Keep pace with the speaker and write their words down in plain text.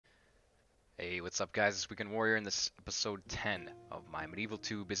What's up guys, it's Weekend Warrior in this episode 10 of my Medieval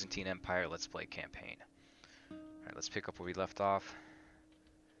 2 Byzantine Empire Let's Play campaign. Alright, let's pick up where we left off.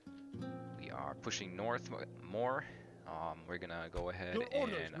 We are pushing north more. We're gonna go ahead and...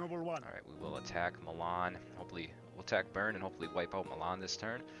 Alright, we will attack Milan. Hopefully, we'll attack Bern and hopefully wipe out Milan this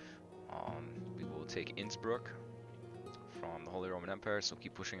turn. We will take Innsbruck from the Holy Roman Empire, so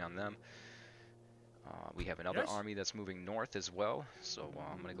keep pushing on them. We have another army that's moving north as well, so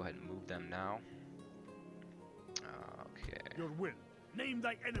I'm gonna go ahead and move them now. Okay. Your will. Name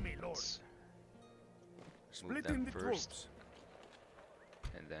thy enemy, Lord. Split them first,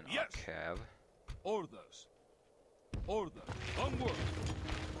 and then our cav. Orders. Order. Onward.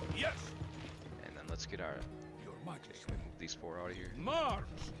 Yes. And then let's get our. Your Majesty. Okay, move these four out of here. March.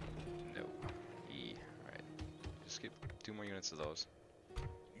 No. E. All right. Just get 2 more units of those.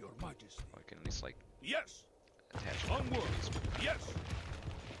 Your Majesty. I can at least like. Yes. Attach. Onward. Yes.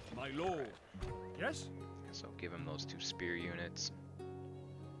 My lord. Right. Yes. So give him those 2 spear units.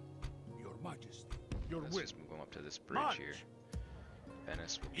 Your Majesty. Your Let's will. just move him up to this bridge March. here.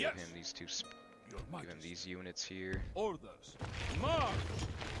 Venice will give him these 2. Your Give him Majesty. these units here. Orders. March.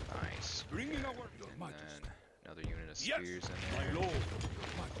 Nice. Bringing our Your And Majesty. then another unit of spears in My there. lord.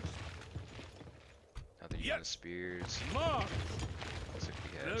 Your Majesty. Another unit of spears. March. Looks like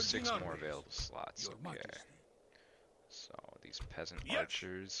we have Virgin 6 more armies. available slots. Your Okay. Majesty. So these peasant Yes.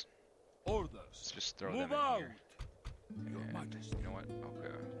 archers. Orders. Let's just throw Move them in out. here. Your And Majesty. you know what? Okay,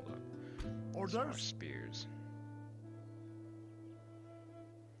 hold up. Some more Orders. spears.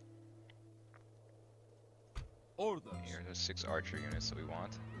 Orders. Here are the 6 archer units that we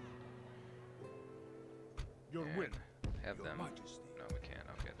want. Your And will. have Your them. Majesty. No, we can't.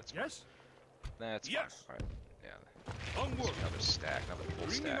 Okay, that's fine. Yes. That's Yes. fine. Alright. Yeah. Onward. Another stack, another full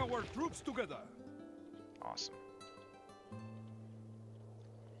Bringing stack. our troops together. Awesome.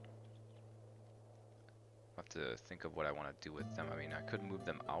 I'll have to think of what I want to do with them. I mean, I could move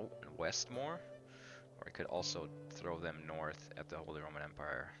them out and west more, or I could also throw them north at the Holy Roman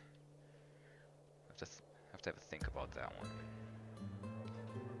Empire. I have to have a think about that one.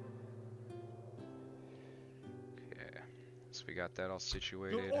 Okay, so we got that all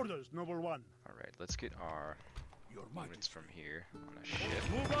situated. Your orders, noble one. All right, let's get our Your units Majesty. from here on a ship.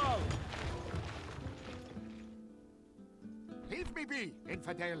 Move out. Leave me be,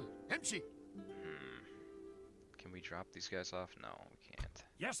 infidel. Empty. Can we drop these guys off? No, we can't.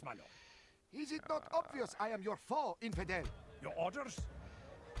 Yes, my lord. Is it not obvious I am your foe, infidel? Your orders?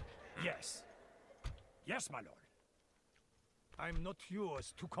 Yes. Yes, my lord. I'm not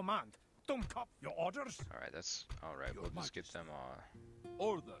yours to command. Don't cop. Your orders? All right, that's all right. Your We'll just get Majesty. them.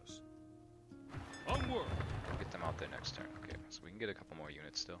 Orders. Onward. We'll get them out there next turn. Okay, so we can get a couple more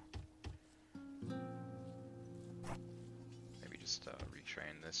units still. Maybe just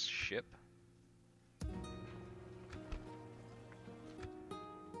retrain this ship.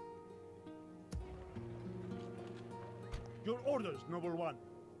 Your orders, noble one.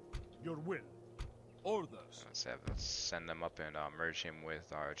 Your will. Orders. Let's send them up and merge him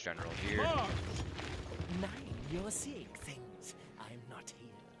with our general here. March. Mind your seeing things. I'm not here.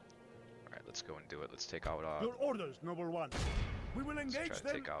 All right, let's go and do it. Let's take out. Your orders, noble one. We will try engage to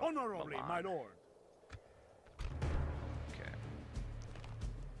them take out honorably, my Milan. lord. Okay.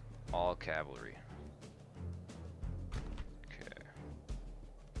 All cavalry. Okay.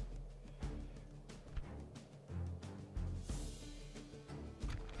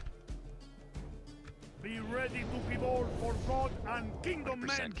 Be ready to give all for God and kingdom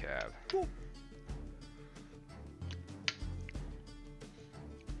 100% men. cav. Who-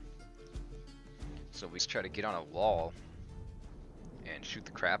 So we try to get on a wall and shoot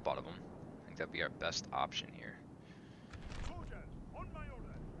the crap out of them. I think that'd be our best option here. Soldiers, on my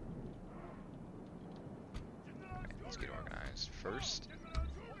order. Alright, let's get organized first.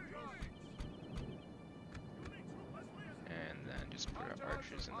 And then just put our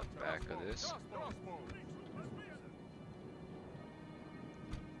archers in the back of this.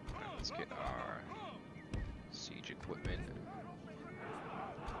 Alright, let's get our siege equipment.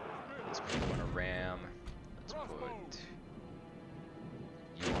 Let's put you on a ram. Let's put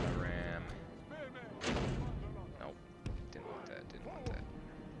you on a ram. Nope, didn't want that, didn't want that.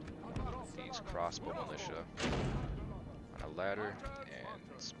 These crossbow militia on a ladder and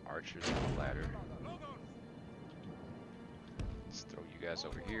some archers on a ladder. Let's throw you guys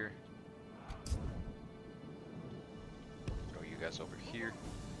over here. Throw you guys over here.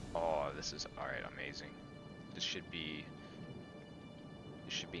 Oh, this is alright, amazing. This should be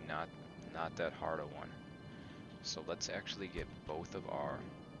not that hard a one. So let's actually get both of our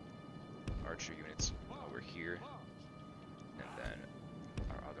archer units over here, and then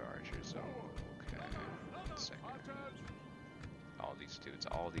our other archers will second. All these dudes,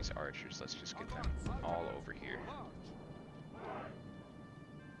 all these archers, let's just get them all over here.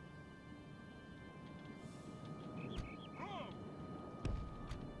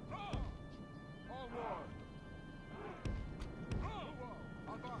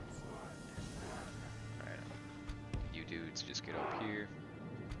 Alright, you dudes just get up here.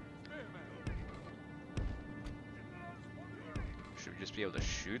 Should we just be able to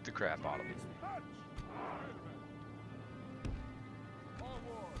shoot the crap out of them?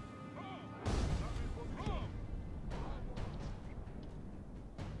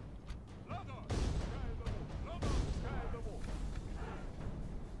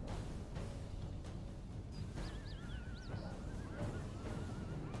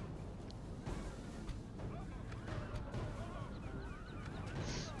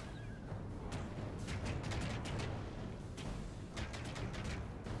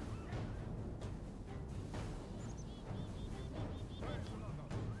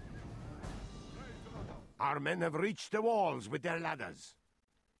 Our men have reached the walls with their ladders.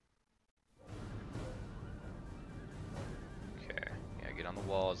 Okay, yeah, get on the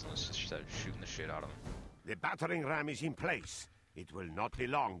walls and let's just start shooting the shit out of them. The battering ram is in place. It will not be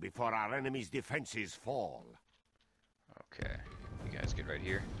long before our enemy's defenses fall. Okay, you guys get right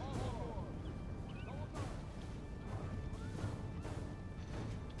here.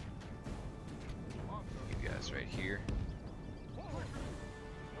 You guys right here.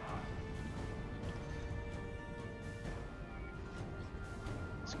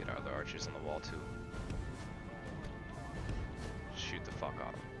 Let's get our other archers on the wall too. Shoot the fuck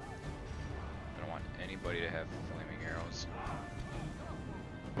out of them. I don't want anybody to have flaming arrows.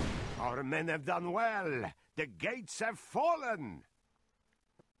 Our men have done well. The gates have fallen.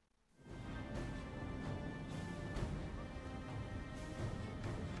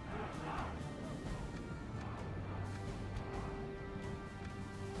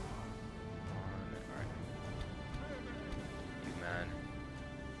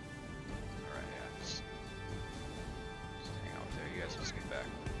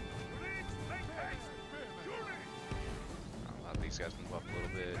 These guys move up a little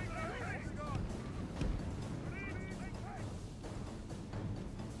bit.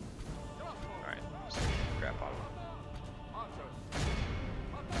 Alright, just crap out of them.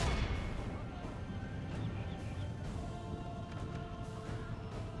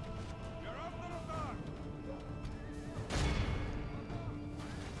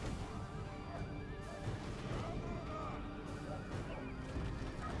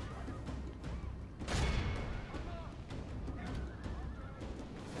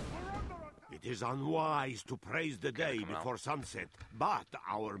 It is unwise to praise the day before sunset, but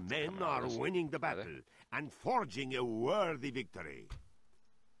our men are winning the battle and forging a worthy victory.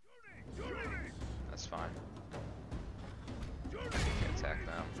 That's fine. Attack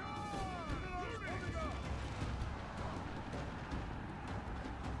them.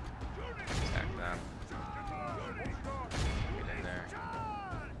 Attack them. Get in there.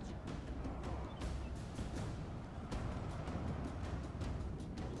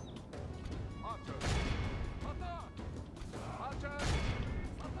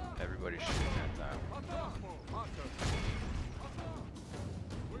 Everybody's shooting at them.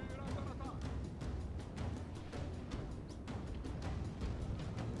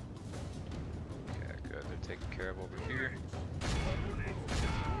 Okay, good. They're taken care of over here.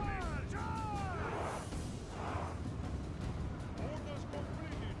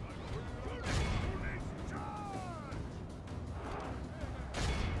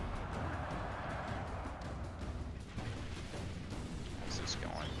 How's this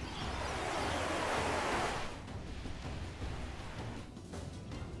going?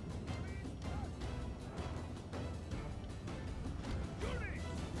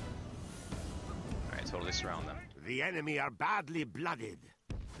 Totally surround them. The enemy are badly blooded.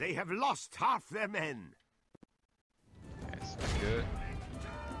 They have lost half their men. Okay, so good.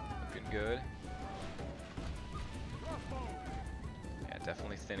 Looking good. Yeah,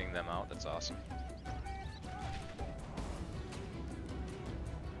 definitely thinning them out. That's awesome.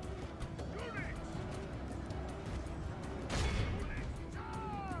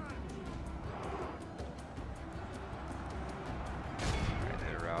 Alright,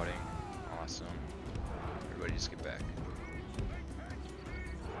 they're routing. Awesome. Everybody just get back.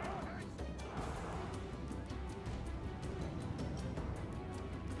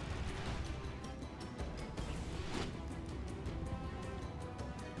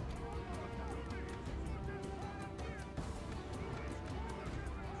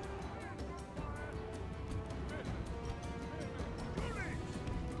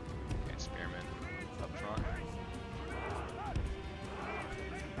 Okay, spearmen up front.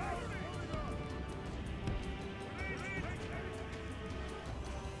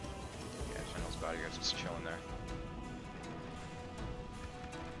 just chilling there.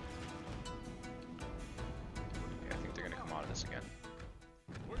 Yeah, I think they're gonna come out of this again.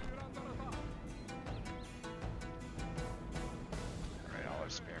 Alright, all our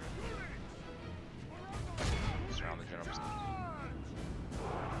spearmen. Surround the generals.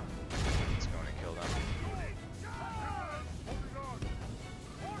 Let's go in and kill them.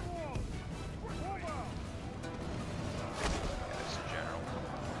 Yeah, there's a general.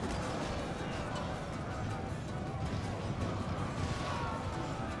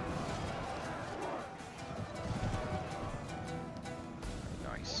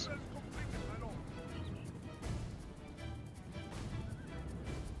 Nice.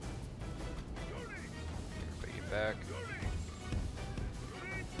 Everybody get back.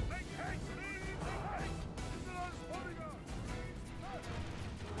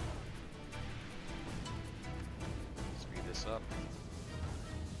 Speed this up.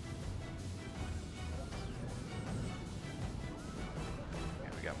 Yeah,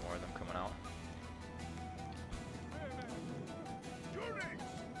 we got more of them coming out.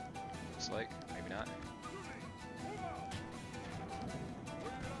 Looks like, maybe not.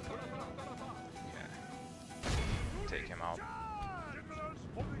 Yeah. Take him out.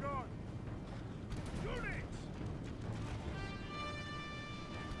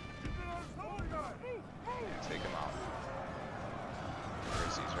 Yeah, take him out.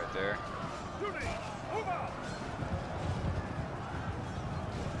 There's these right there.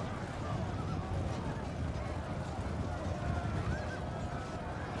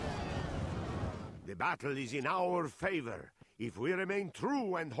 The battle is in our favor. If we remain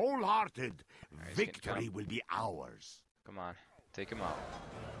true and wholehearted, He's getting victory down. will be ours. Come on, take him out.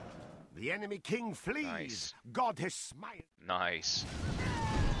 The enemy king flees. Nice. God has smiled. Nice.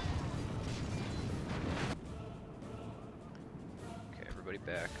 Okay, everybody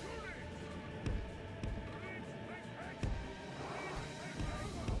back.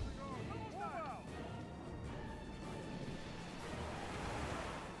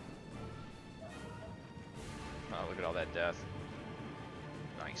 Oh, look at all that death.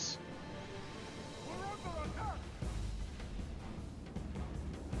 Nice.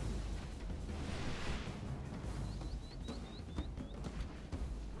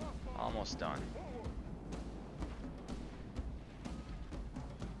 Almost done.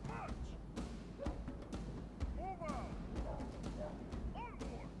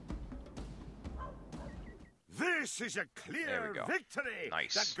 This is a There clear we go. victory.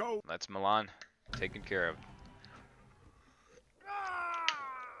 Nice. That go. That's Milan taken care of.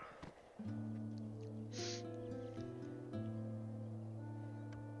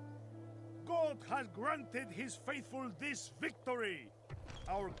 God has granted his faithful this victory.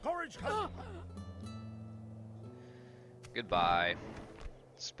 Our courage has... Goodbye.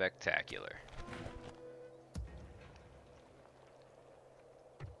 Spectacular.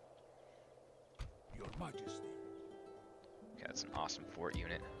 Your Majesty. Okay, that's an awesome fort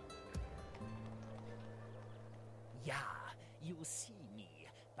unit. Yeah, you see me,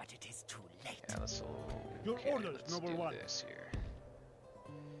 but it is too late. Yeah, let's. Your Okay, orders, let's Noble do One. this here.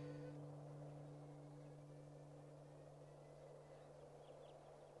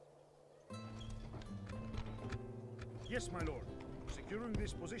 Yes, my lord. Securing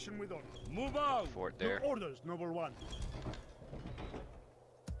this position with honor. Move out! Fort Your there. orders, Noble One.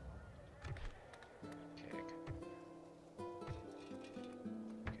 Okay.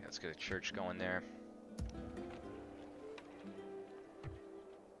 Okay, let's get a church going there.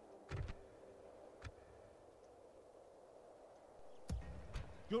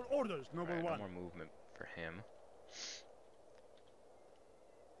 Your orders, Noble Alright, no One. more movement for him.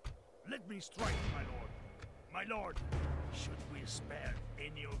 Let me strike, my lord. My lord, should we spare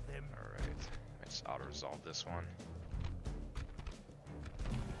any of them? Alright, let's auto-resolve this one.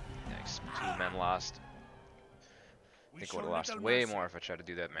 Nice. 2 men lost. I We think I show would have lost little way mercy. more if I tried to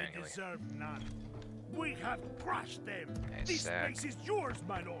do that They manually. deserve none. We have crushed them. Nice This sack. place is yours,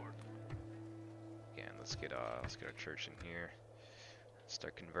 my lord. Again, let's get our church in here.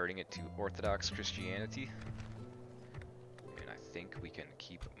 Start converting it to Orthodox Christianity. And I think we can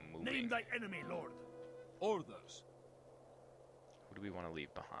keep moving. Name thy enemy, lord. Orders. Who do we want to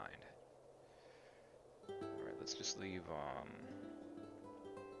leave behind? Alright, let's just leave,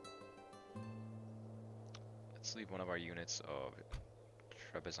 let's leave one of our units of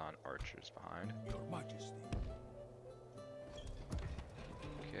Trebizond archers behind. Your Majesty.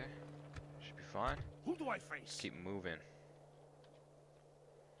 Okay, should be fine. Who do I face? Keep moving.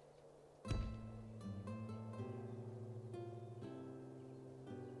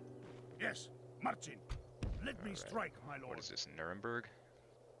 Yes, marching. Let me Alright. strike, my lord. What is this, Nuremberg?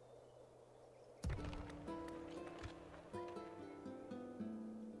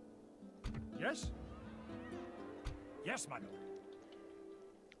 Yes? Yes, my lord.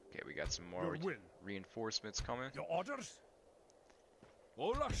 Okay, we got some more Your will. reinforcements coming. Your orders?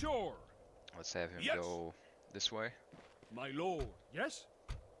 All ashore, Let's have him Yes. go this way. my lord. Yes?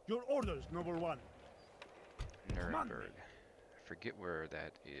 Your orders, noble one. Nuremberg. I forget where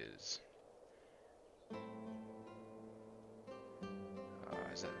that is.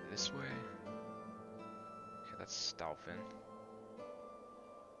 Is that this way? Okay, that's Staufen.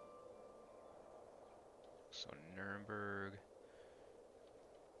 So Nuremberg.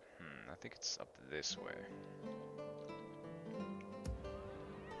 I think it's up this way.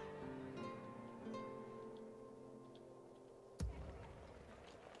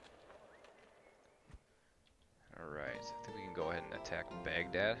 Alright, I think we can go ahead and attack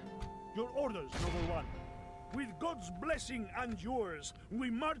Baghdad. Your orders, noble one. With God's blessing and yours, we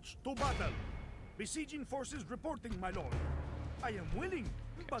march to battle. Besieging forces reporting, my lord. I am willing,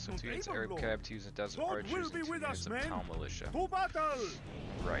 Okay, but so not 2 units able, Arab lord. cav, 2 units Desert God Archers, will and be 2 with units us, of men. Town Militia. To battle!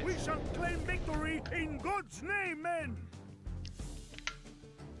 Right. We shall claim victory in God's name, men!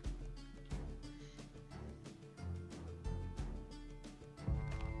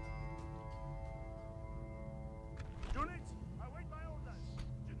 Units, await my orders.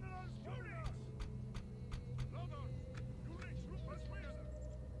 Generals, units! Loaders, units, troop us together.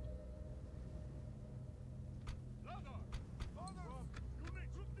 Loaders, units,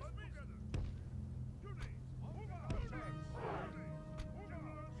 troop us together.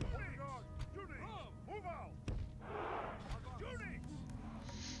 Units, move out! Move out!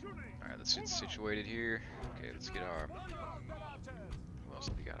 Alright, let's get situated here. Okay, let's get our... Who else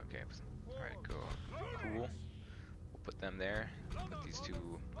have we got? Okay. Alright, go. Cool. We'll put them there. Put these two...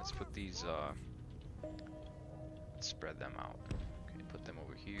 Let's put these, let's spread them out. Okay, put them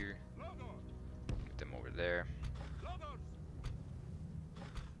over here. Get them over there.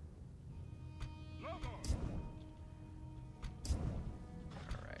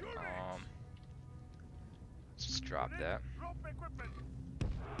 Alright, let's just drop that.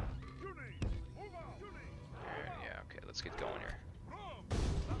 And yeah, okay, let's get going here.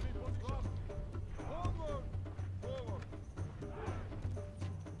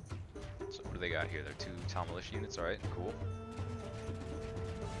 So what do they got here? They're 2 Town Militia units, alright, cool.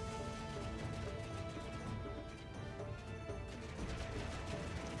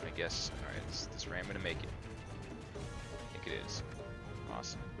 I guess, alright, is this ram gonna make it? I think it is.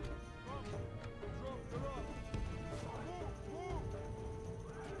 Awesome.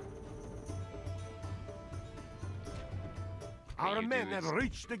 Our you men do have is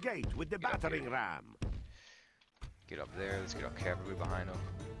reached the gate with the get up battering here. ram. Get up there, let's get our cavalry behind them.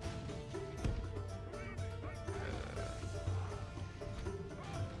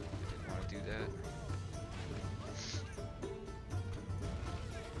 Didn't want to do that.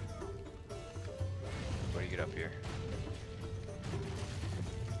 Everybody get up here.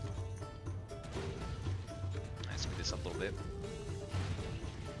 Let's speed this up a little bit.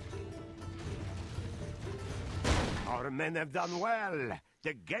 Our men have done well.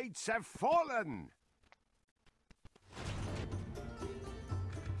 The gates have fallen.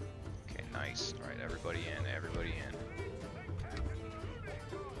 Okay, nice. Alright, everybody in, everybody in.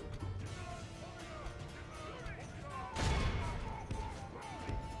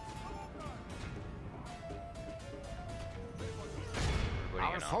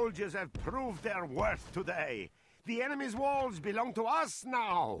 Our soldiers have proved their worth today. The enemy's walls belong to us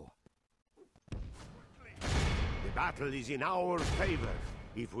now. The battle is in our favor.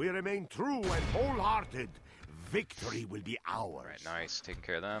 If we remain true and wholehearted, victory will be ours. Alright, nice. Taking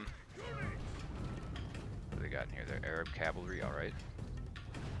care of them. What do they got in here? They're Arab cavalry, alright.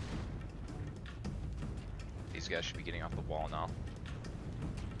 These guys should be getting off the wall now.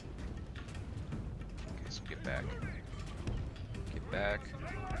 Okay, so get back. Get back.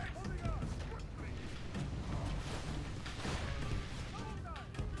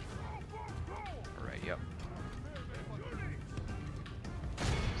 Alright, yep.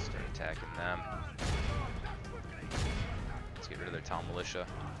 Start attacking them. Let's get rid of their town militia.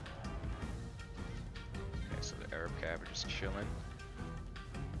 Okay, so the Arab cav are just chilling.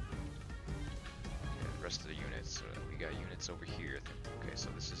 Okay, the rest of the units, so we got units over here. Okay, so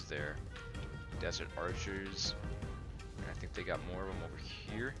this is their desert archers. And I think they got more of them over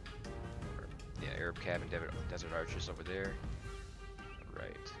here. Or, yeah, Arab cav and desert archers over there.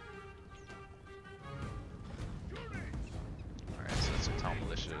 Right. Alright, so that's some town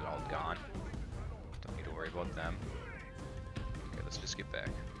militia all gone. Don't need to worry about them. Okay, let's just get back.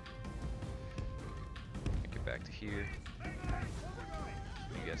 Get back to here.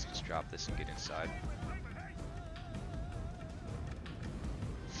 You guys just drop this and get inside.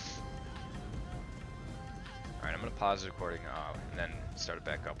 I'm gonna pause the recording and then start it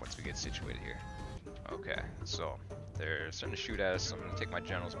back up once we get situated here. Okay, so they're starting to shoot at us. So I'm gonna take my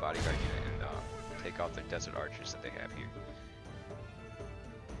general's bodyguard unit and take out the desert archers that they have here.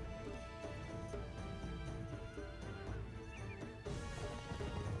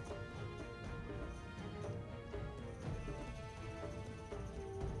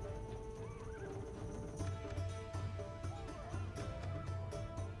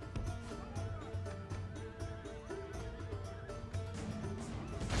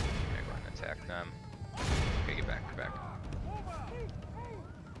 Attack them. Okay, get back, get back.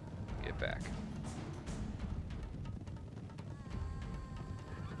 Get back.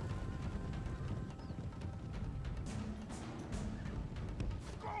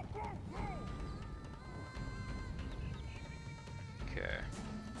 Okay.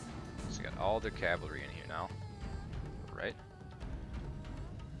 So we got all their cavalry in here now. Right?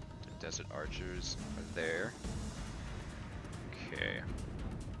 The desert archers are there. Okay.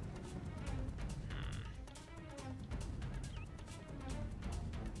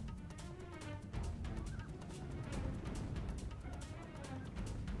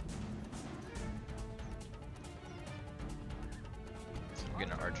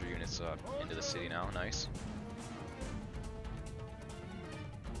 Getting our archer units into the city now, nice.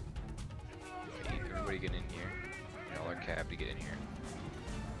 Okay, everybody get in here. And all our cab to get in here.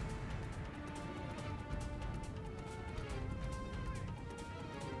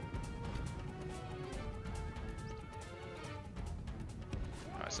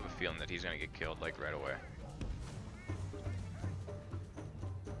 I just have a feeling that he's gonna get killed like right away.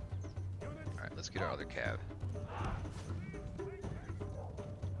 Alright, let's get our other cab.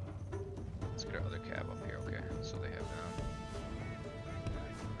 Let's get our other cab up here, okay. So they have now.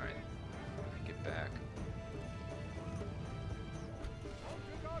 Alright. Get back.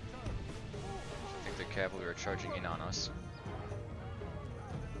 I think the cavalry are charging in on us.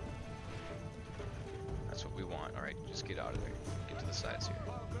 That's what we want. Alright, just get out of there. Get to the sides here.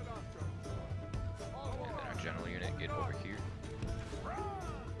 And then our general unit, get over here.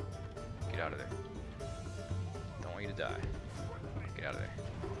 Get out of there. Don't want you to die. Get out of there.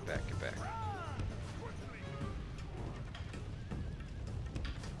 Get back, get back.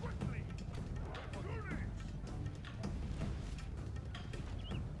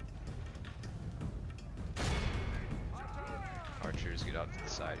 Archers, get out to the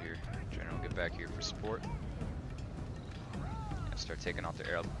side here. General, get back here for support. And start taking out the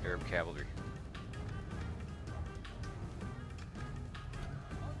Arab cavalry.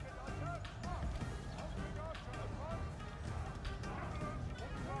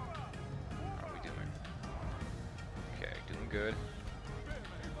 How are we doing? Okay, doing good.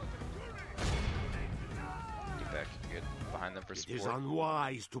 Get back, get behind them for support. It is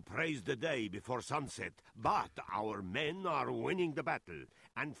unwise to praise the day before sunset, but our men are winning the battle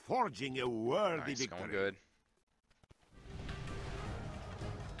and forging a worthy victory. Going good.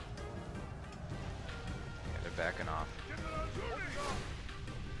 Yeah, they're backing off.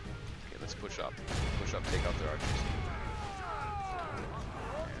 Okay, let's push up. Push up, take out their archers.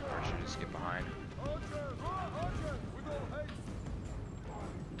 And archers, get behind.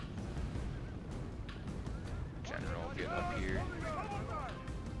 General, get up here.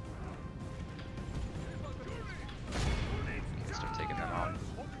 Okay, start taking them out.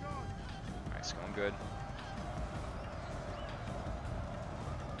 Alright, it's going good.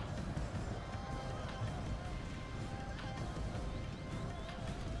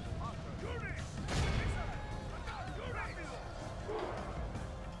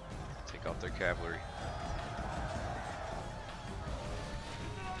 Take out their cavalry.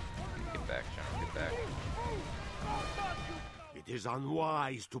 Get back, General, get back. It is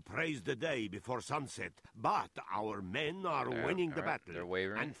unwise to praise the day before sunset, but our men are winning the battle They're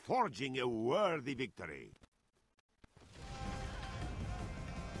wavering. and forging a worthy victory.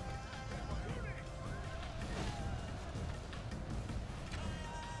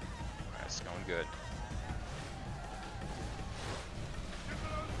 That's going good.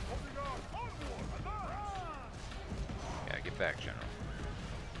 Yeah, get back, General. I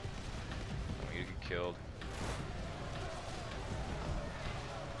don't want you to get killed.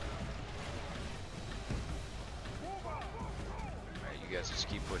 Alright, you guys just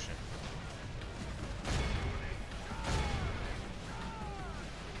keep pushing.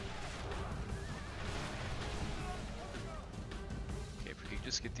 Okay, if we could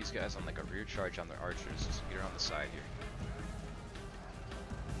just get these guys on like a rear charge on their archers, just get around the side here.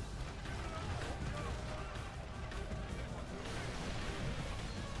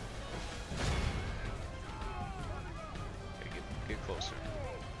 Okay, get closer.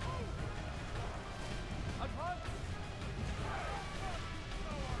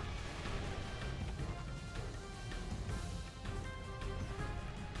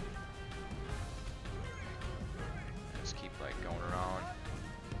 Just keep like going around.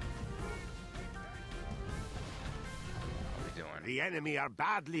 What are we doing? The enemy are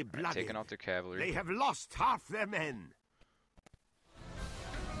badly blooded. Taking out their cavalry. They have lost half their men.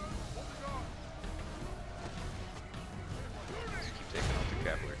 Just keep taking out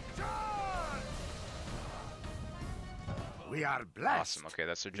their cavalry. We are blessed. Awesome. Okay,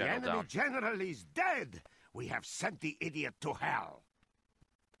 that's their The general enemy down. general is dead. We have sent the idiot to hell.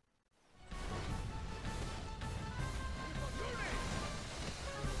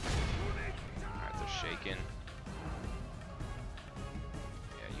 Alright, they're shaking.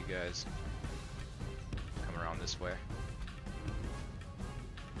 Yeah, you guys come around this way.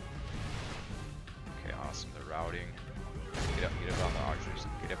 Okay, awesome. They're routing. Get up on the archers.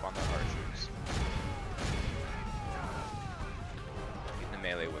 Get up on the archers. Get in the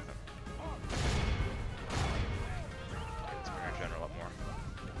melee with them. Okay, let's bring our general up more.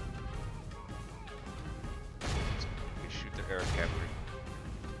 We shoot their air cavalry.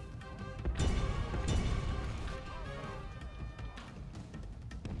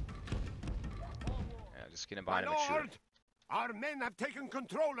 Yeah, just get in behind him and shoot him. Our men have taken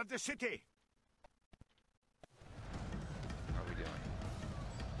control of the city. How are we doing?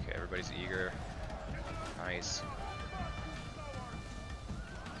 Okay, everybody's eager. Nice.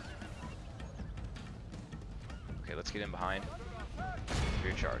 Okay, let's get in behind.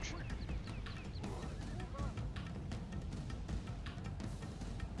 Rear charge.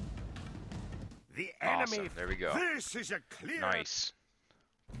 The enemy. Awesome, there we go. This is a clear. Nice.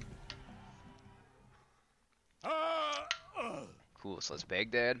 Cool, so that's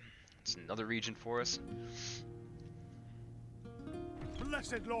Baghdad. It's another region for us.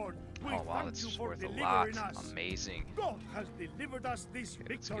 Blessed Lord, we Oh wow, thank that's you just for worth a delivering lot. us. Amazing. God has delivered us this Okay,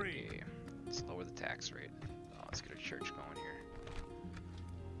 let's get victory. let's lower the tax rate. Oh, let's get a church going here.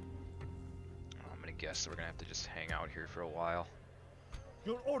 Oh, I'm gonna guess that we're gonna have to just hang out here for a while.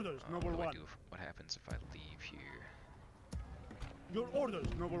 Your orders, noble What do I one. do? What happens if I leave here? Your orders,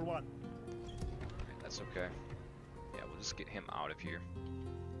 noble one. Okay, that's okay. Yeah, we'll just get him out of here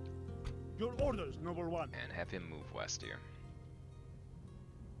Your orders, noble one. and have him move west here.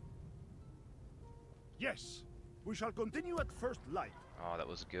 Yes, we shall continue at first light. Oh, that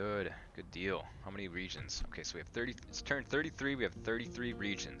was good. Good deal. How many regions? Okay, so we have 30. It's turned 33. We have 33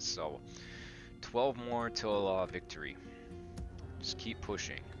 regions. So 12 more till victory. Just keep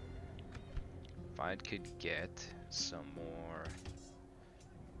pushing. If I could get some more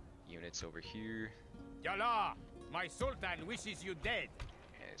units over here. Yalla, my sultan wishes you dead.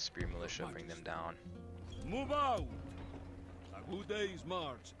 Okay, spear militia, bring them down. Move out! A good day's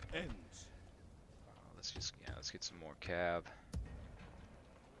march ends. Let's get some more cav.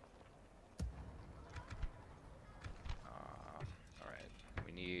 Alright,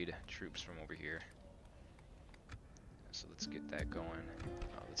 we need troops from over here. So let's get that going.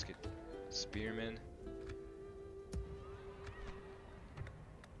 Let's get spearmen.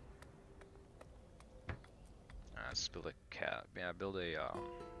 Let's build a build a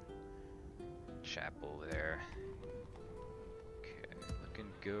chapel there. Okay, looking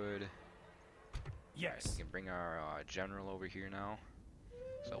good. Yes. We can bring our general over here now.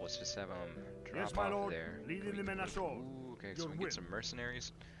 So let's just have him drop Yes, my off lord. there. Leading the men ashore. Ooh, okay, so Your we can will. get some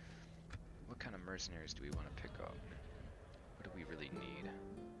mercenaries. What kind of mercenaries do we want to pick up? What do we really need?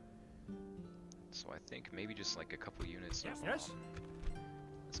 So I think maybe just like a couple units of, Yes.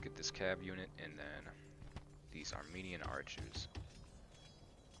 let's get this cab unit and then these Armenian archers.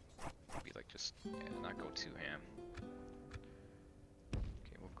 Maybe like just, yeah, not go too ham.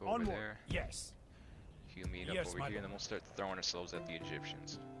 Okay, we'll go over Onward. there. Yes. He'll meet up Yes, over my here, and then lord. we'll start throwing ourselves at the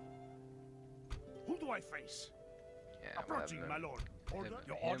Egyptians. Who do I face? Yeah, we'll have Approaching, him- my lord. Order, have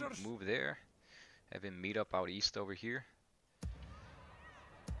your him orders? move there. Have him meet up out east over here.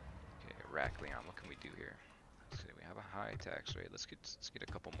 Okay, Heraklion, what can we do here? So we have a high tax rate. Let's get a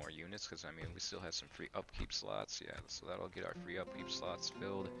couple more units, because I mean we still have some free upkeep slots. Yeah, so that'll get our free upkeep slots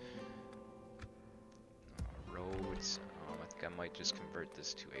filled. Roads. I think I might just convert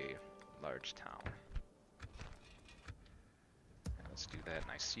this to a large town. Let's do that.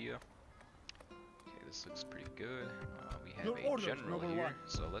 Nicaea. Okay, this looks pretty good. We have Your a orders, general noble here, one.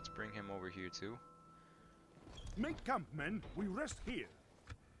 so let's bring him over here too. Make camp, men. We rest here.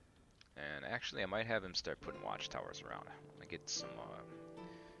 And actually, I might have him start putting watchtowers around. I get some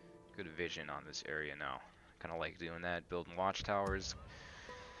good vision on this area now. Kind of like doing that, building watchtowers.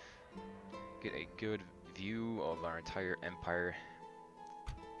 Get a good view of our entire empire.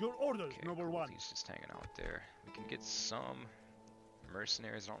 Your orders, Okay, noble cool. one. He's just hanging out there. We can get some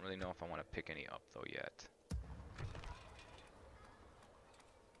mercenaries. I don't really know if I want to pick any up though yet.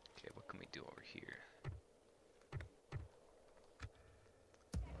 Okay, what can we do over here?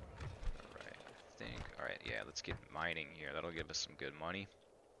 Alright, I think. Alright, yeah, let's get mining here. That'll give us some good money.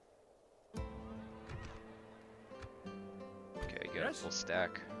 Okay, got a full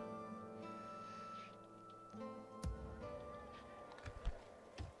stack.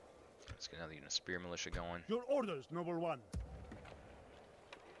 Let's get another unit of spear militia going. Your orders, noble one.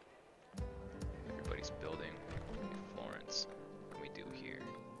 Everybody's building. Florence. What can we do here?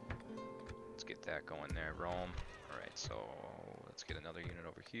 Let's get that going there. Rome. Alright, so let's get another unit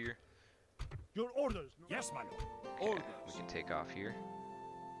over here. Your orders. Yes, my lord. Okay, Orders. we can take off here.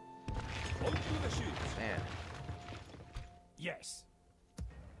 On to the ships. Man, Yes.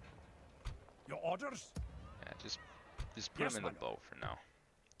 Your orders? yeah, just put Yes, them in my the boat for now,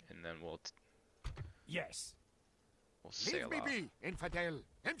 and then we'll Yes. sail Leave me off. be, infidel.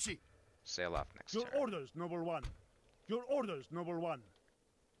 Emshi. Sail off next Your turn. orders, noble one. Your orders, noble one.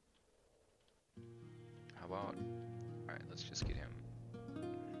 How about? All right, let's just get him.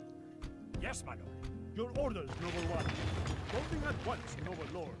 Yes, my lord. Your orders, noble one. Loading at once, noble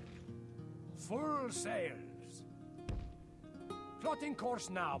lord. Full sails. Plotting course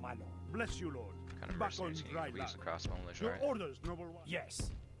now, my lord. Bless you, lord. Kind of Back on mercenaries can dry you use land. the crossbow militia. Your All right, orders, noble one.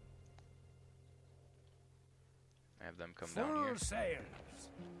 Yes. have them come down here. Full sails.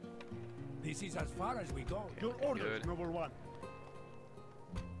 This is as far as we go. Your looking orders, good. noble one.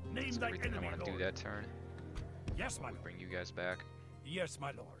 Name That's thy everything I enemy, want to do lord. that turn. Yes, my We lord. bring you guys back. Yes,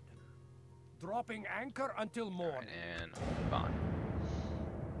 my lord. Dropping anchor until All morn. right, and move on.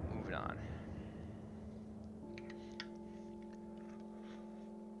 Moving on.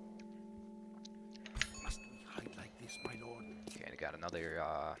 Must we hide like this, my lord? Okay, I got another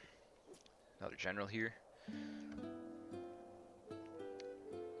general here.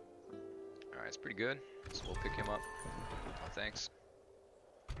 Alright, it's pretty good. So we'll pick him up. Oh, thanks.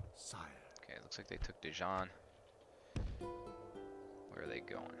 Sire. Okay, looks like they took Dijon. Where are they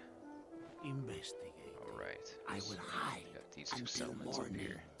going? Investigate. Alright. I will hide Got these two until settlements up morning.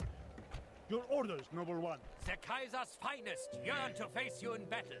 here. Your orders, noble one. The Kaiser's finest yearn to face you in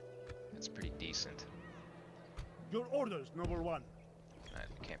battle. It's pretty decent. Your orders, noble one.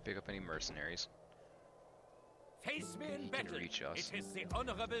 I can't pick up any mercenaries. Face me in He can battle. reach us. It is the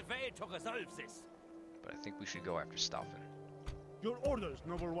honorable way to resolve this. But I think we should go after Stauffen. Your orders,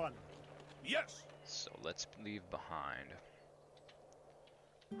 noble one. Yes. So let's leave behind.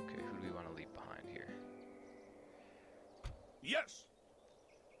 Okay, who do we want to leave behind here? Yes.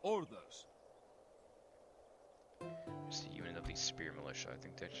 Orders. Just a unit of these spear militia. I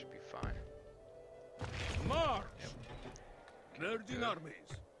think that should be fine. March. Okay, Virgin good. armies.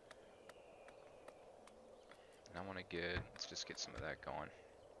 And I want to get. Let's just get some of that going.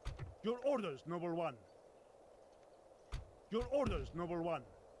 Your orders, noble one. Your orders, noble one.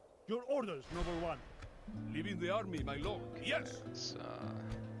 Your orders, noble one. Leaving the army, my lord. Yes. Let's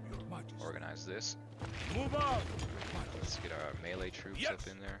Your Majesty. organize this. Move out. Let's get our melee troops Yes. up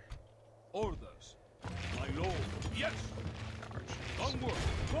in there. Orders. My lord. Yes. Archers. Onward.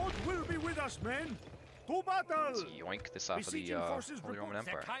 God will be with us, men. To battle. Let's yoink this off of the Besieging forces Holy Roman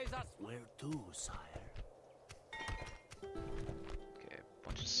report- The Empire. Kaiser's Where to, sire? Okay, a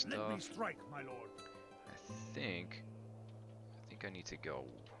bunch of Let me stuff. strike, my lord. I think I need to go.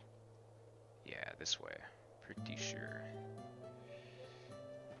 Yeah, this way. Pretty sure.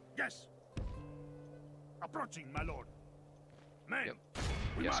 Yes. Approaching, my lord. Men, Yep.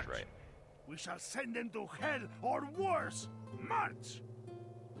 we Yes, march. right. We shall send them to hell or worse. March.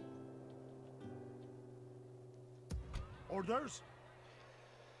 Orders?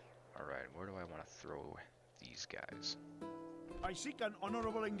 Alright, where do I want to throw these guys? I seek an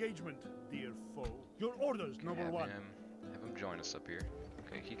honorable engagement, dear foe. Your orders, noble have one. have him join us up here.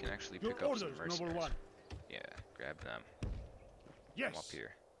 Okay, he can actually Your pick up some orders, noble mercenaries. one. Yeah, grab them. Yes. Come up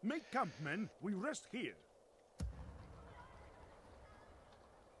here. Make camp, men. We rest here.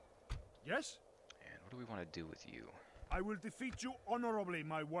 Yes? And what do we want to do with you? I will defeat you honorably,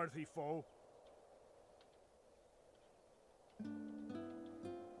 my worthy foe.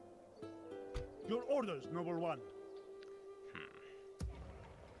 Your orders, noble one.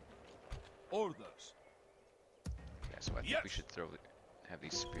 Orders. Yeah, so I think we Yes. should have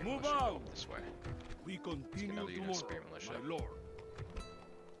these spear Move militia go out. up this way. We continue another unit of spear tomorrow, militia. my lord.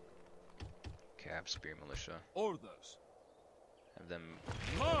 Cav spear militia. Orders. Have them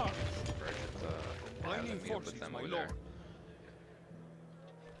March. merge with have Mining them meet up forces, with them my over lord. there.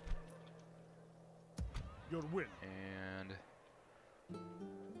 Your will. And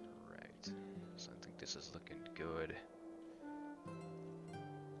this is looking good.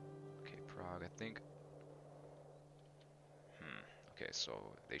 Okay, Prague, I think. Okay, so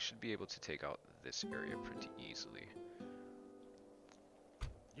they should be able to take out this area pretty easily.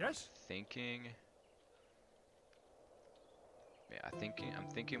 Yes? Thinking. Yeah, I'm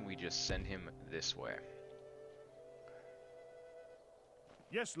thinking we just send him this way.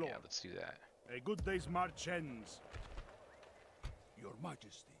 Yes, Lord. Yeah, let's do that. A good day's march ends. Your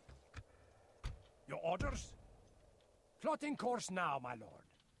Majesty. Your orders? Plotting course now, my lord.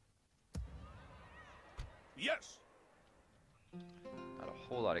 Yes. Not a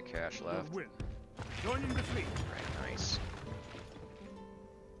whole lot of cash left. Will. Joining the fleet. Right, nice.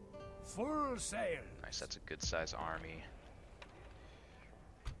 Full sail. Nice, that's a good size army.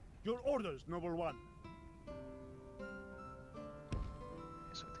 Your orders, noble one.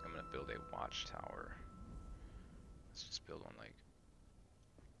 So I think I'm gonna build a watchtower. Let's just build one like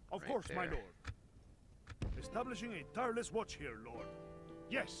Of right course, my there. lord. Establishing a tireless watch here, lord.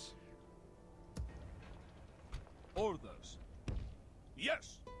 Yes. Orders.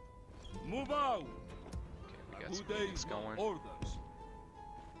 Yes. Move out. Okay, we got Good some days, units going. orders.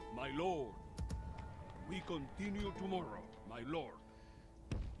 My lord. We continue tomorrow, my lord.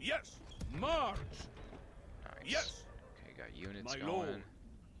 Yes. March. Nice. Yes. Okay, got units My going. lord.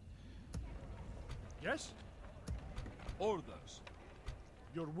 Yes? Orders.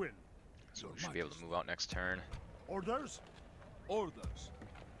 Your will. So Your we should be able to Majesty. move out next turn. Orders? Orders.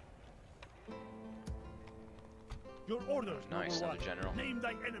 Your orders, Nice, noble another one. general. Name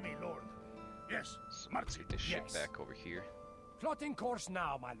thy enemy, lord. Yes. So March. let's get this ship Yes. back over here. Plotting course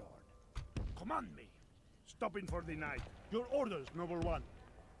now, my lord. Command me. Stopping for the night. Your orders, noble one.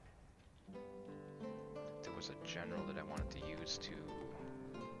 There was a general that I wanted to use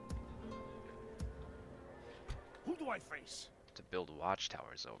Who do I face? to build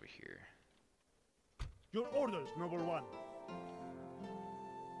watchtowers over here. Your orders, noble one.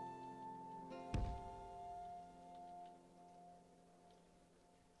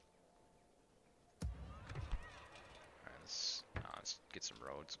 Alright, let's get some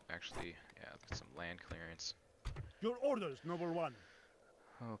roads. Actually, yeah, get some land clearance. Your orders, noble one.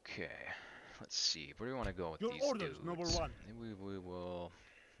 Okay, let's see. Where do we want to go with Your these orders, dudes? noble one. Maybe we will.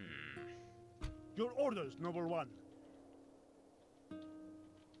 Your orders, noble one.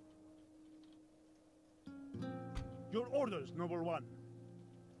 Your orders, noble one.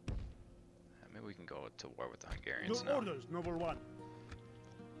 Maybe we can go to war with the Hungarians Your now. orders, noble one.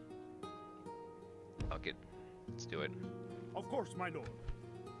 Fuck it. Let's do it. Of course, my lord.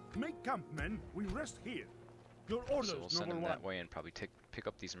 Make camp, men. We rest here. Your orders, So we'll send noble them one. that way and probably pick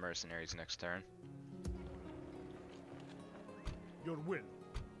up these mercenaries next turn. Your will.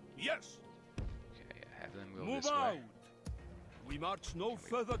 Yes. Okay, yeah, have them go Move this out. way. We march no Can we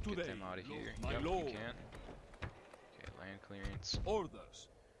further get today. them out of here. My Yep, lord. we can. Okay, land clearance. Orders.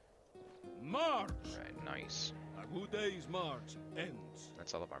 March. Right, nice. A good day's march ends.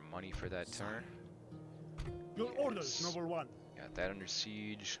 That's all of our money for that turn. Your Yes. orders, noble one. Got that under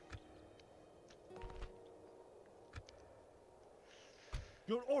siege.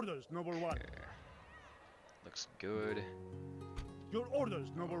 Your orders, noble one. Okay. Looks good. Your orders,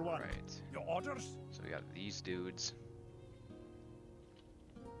 noble one. Right. Your orders? So we got these dudes.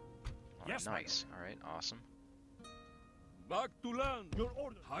 Oh, Yes, my nice. All right, awesome. Back to land. Your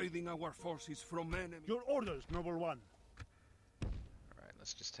orders. Hiding our forces from enemy. Your orders, noble one. All right,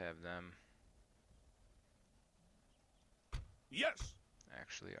 let's just have them. Yes.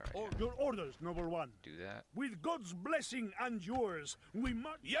 Actually, all right, Your orders, noble one. do that. With God's blessing and yours, we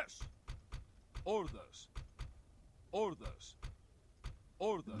must. Yes. Orders. Orders.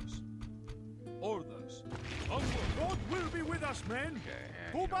 Orders. Orders. Onward. God will be with us, men. Okay,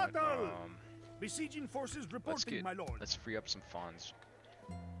 and To you know what, battle! Besieging forces let's reporting, my lord. let's free up some funds.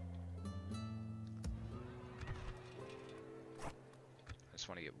 I just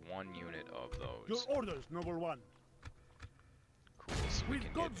want to get one unit of those. Your orders, noble one. Cool. So we With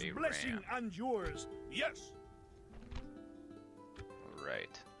can God's get a blessing ram. and yours. Yes. All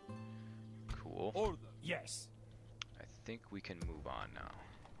right. Cool. Orders. Yes. I think we can move on now.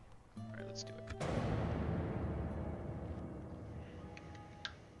 All right, let's do it.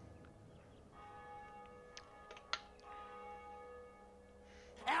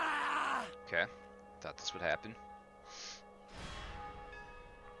 Ah! Okay. Thought this would happen.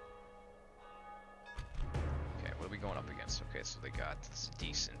 Okay, what are we going up against? Okay, so they got it's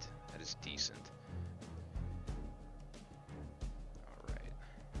decent. That is decent. Alright.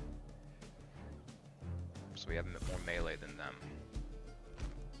 So we have more melee than them.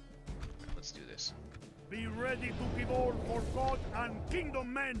 Alright, let's do this. Be ready to give all for God and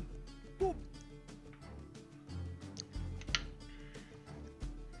kingdom, men. To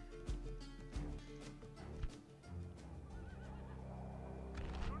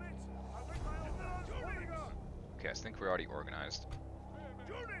we're already organized.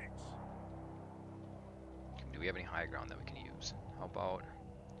 Do we have any high ground that we can use? How about...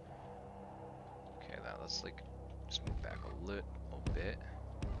 Okay, let's like just move back a little bit.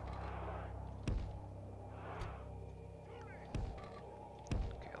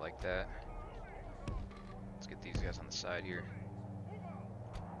 Okay, I like that. Let's get these guys on the side here.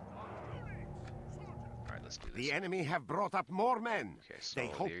 Alright, let's do this. The enemy have brought up more men. Okay, so they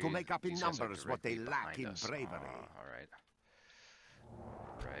hope to make up in these guys are numbers what they directly lack in behind us. bravery. Alright.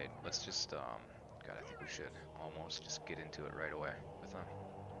 Right, let's just, God, I think we should almost just get into it right away with them.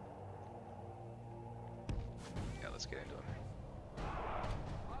 Yeah, let's get into it.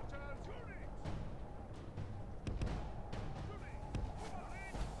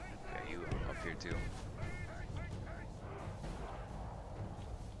 Okay, you up here too.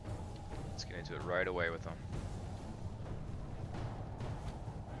 Let's get into it right away with them.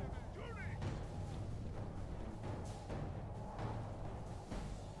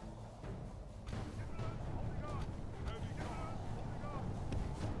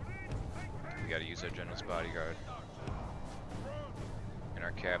 We gotta use our general's bodyguard and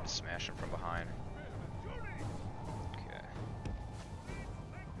our cab to smash him from behind. Okay.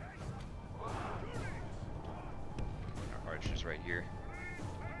 Our archers right here.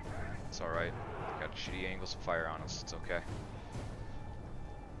 It's alright. Got shitty angles of fire on us. It's okay.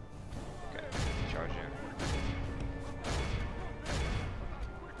 Okay, charge in.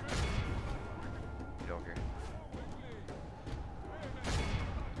 Get over here.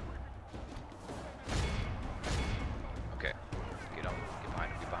 Okay, get up, get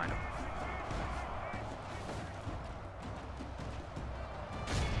behind him, get behind him.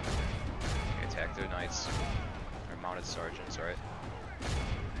 Okay, attack their knights. Their mounted sergeants, alright?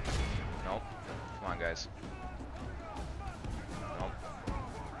 Nope. Come on, guys. Nope.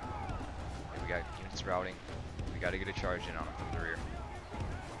 Okay, we got units routing. We gotta get a charge in on them from the rear.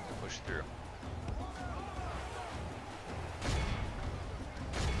 Push through.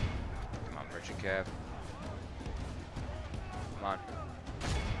 Come on, merchant cab. Come on.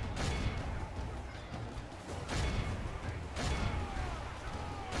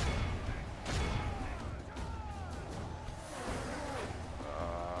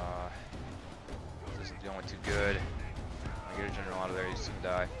 This isn't going too good. I get a general out of there, he's gonna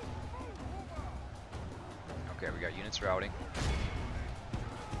die. Okay, we got units routing.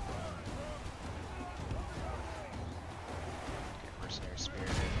 Okay, mercenary spearmen.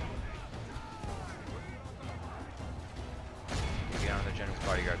 Get on the general's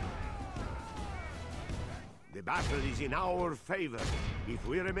bodyguard. The battle is in our favor. If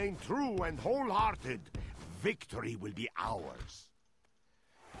we remain true and wholehearted, victory will be ours.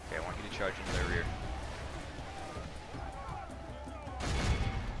 Okay, I want you to charge into their rear.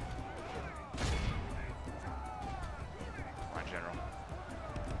 Come on, General.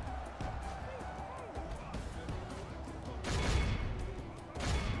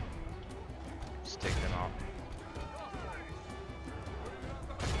 Just take them out.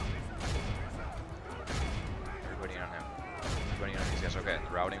 Everybody on him. Everybody on these guys. Okay,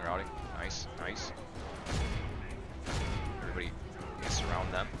 routing. Nice, nice. Everybody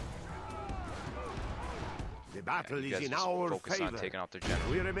surround them. The battle you is guys in just our focus on favor. taking out their If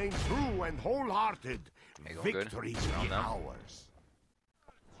general. we remain true and wholehearted, Okay, going good. victory will Surround be them. ours.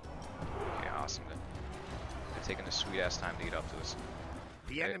 Okay, awesome. They're taking a sweet ass time to get up to us.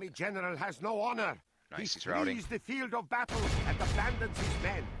 The Okay. enemy general has no honor. Nice, He he's routing. flees the field of battle and abandons his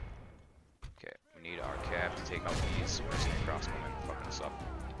men. Okay, we need our cab to take out these mercenary crossbowmen fucking us up.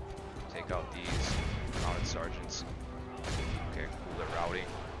 Take out these mounted sergeants. Okay, cool, they're routing.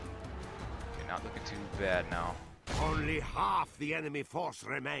 Okay, not looking too bad now. Only half the enemy force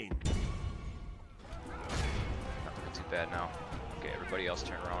remain. Not looking too bad now. Okay, everybody else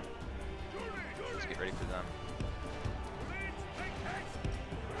turn around. Let's get ready for them.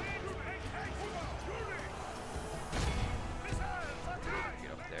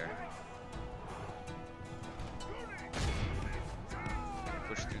 Get up there.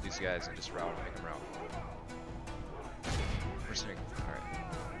 Push through these guys and just route, make them route. Mercenary, alright.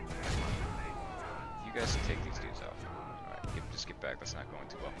 You guys can take these dudes out. Alright, just get back, that's not going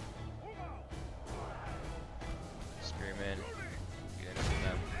too well. Spearmen, get in with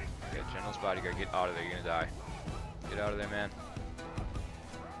them. Okay, General's bodyguard, get out of there, you're gonna die. Get out of there, man.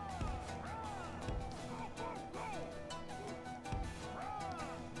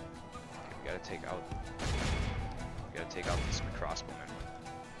 Okay, we gotta take out these crossbowmen.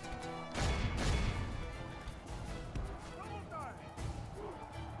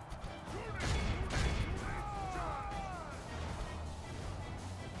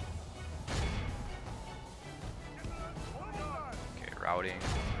 routing.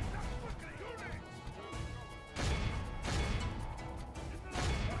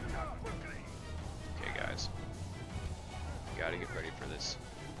 Okay, guys. Gotta get ready for this.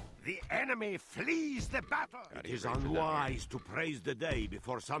 The enemy flees the battle. Gotta It get is ready for them unwise to praise the day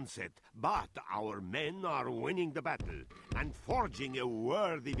before sunset, but our men are winning the battle and forging a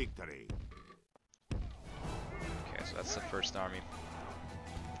worthy victory. Okay, so that's the first army.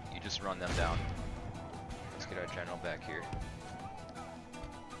 You just run them down. Let's get our general back here.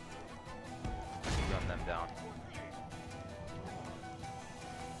 Run them down.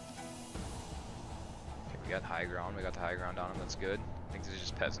 Okay, we got high ground. We got the high ground on them. That's good. I think these are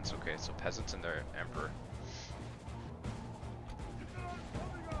just peasants. Okay, so peasants and their emperor.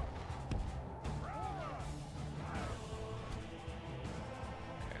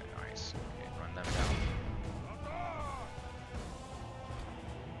 Okay, nice. Okay, run them down.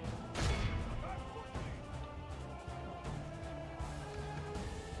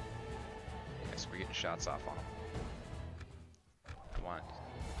 Yes, we're getting shots off on them. I want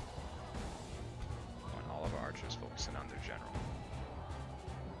all of our archers focusing on their general.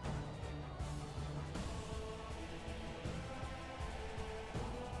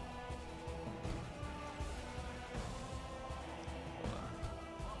 Hold on.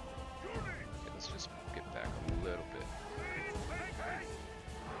 Okay, let's just get back a little bit.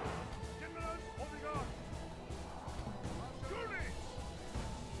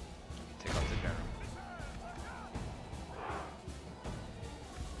 Take out the general.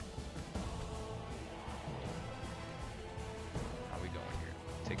 How we going here?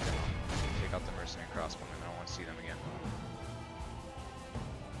 Take them out. Take out the mercenary crossbowmen. I don't want to see them again.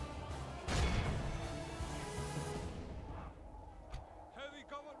 Heavy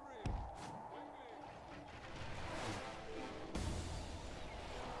cavalry!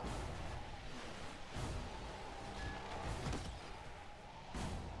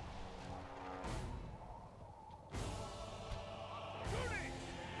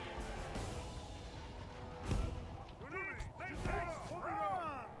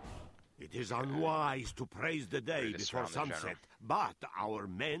 It is unwise to praise the day Ready to before surround the sunset, but our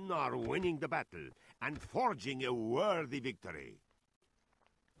men are winning the battle and forging a worthy victory.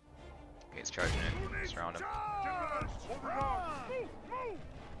 Okay, he's charging in. Surround him.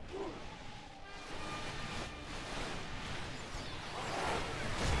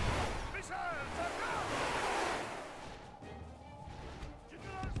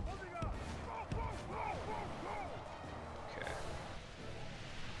 Okay.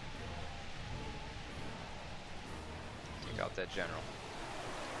 Take out that general.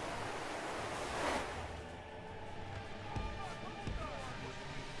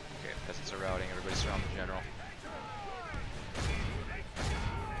 Okay, peasants are routing. Everybody surround the general.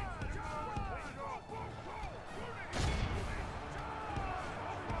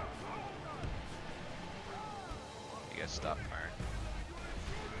 You guys stop firing.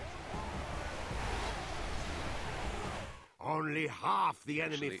 Only half the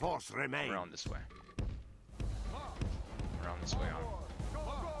enemy Actually, force remains. Around this way. Around this way on.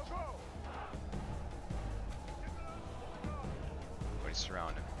 Everybody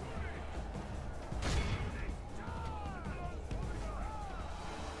surround him.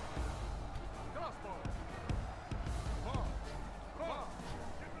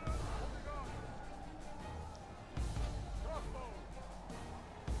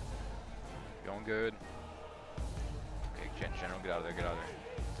 Going good. Okay, general, get out of there, get out of there.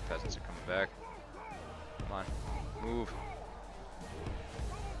 The peasants are coming back. Come on, move.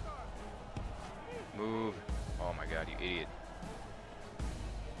 Move. Oh my god, you idiot.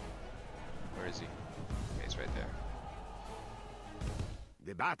 Where is he? Okay, he's right there.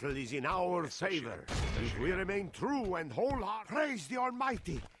 The battle is in our Yes, I shoot. favor. I If shoot. we remain true and wholehearted, praise the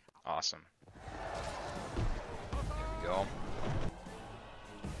Almighty. Awesome. There we go.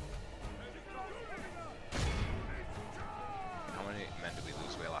 How many men did we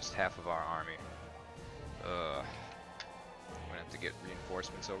lose? We lost half of our army. We're gonna have to get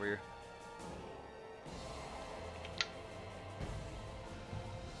reinforcements over here.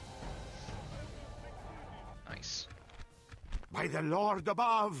 Nice. By the Lord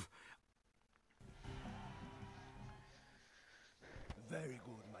above, Very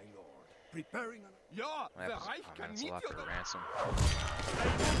good, my lord. Preparing an... Ja, What happens? Reich Oh man, kann it's a nicht lot for oder... ransom.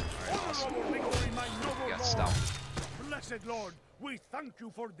 Honorable victory, my noble We got lord. stout. Blessed Lord, we thank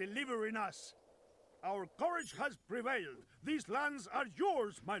you for delivering us. Our courage has prevailed. These lands are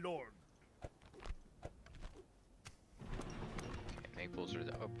yours, my lord. Maples are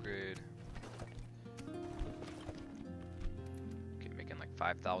the upgrade. Okay, making like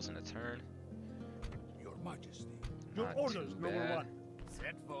 5,000 a turn. Your Majesty. Your Not orders, too noble bad. one.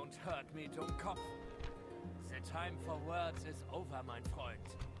 That won't hurt me, Dummkopf. The time for words is over, mein Freund.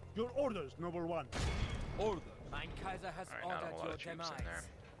 Your orders, noble one. Orders. Mein Kaiser has Alright, not a ordered lot your of troops in demise. there.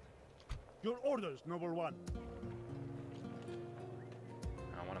 Your orders, noble one.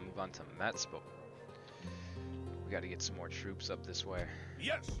 I want to move on to Metz, but we got to get some more troops up this way.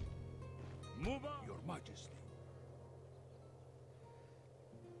 Yes. Move on. Your Majesty.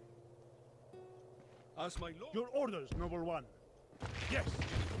 As my lord. Your orders, noble one. Yes.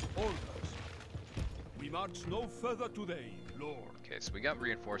 Orders. We march no further today, Lord. Okay, so we got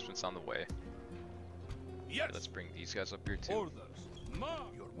reinforcements on the way. Yes. Okay, let's bring these guys up here too. Orders.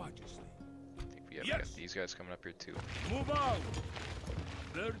 Your Majesty. I think we have Yes. got these guys coming up here too. Move out.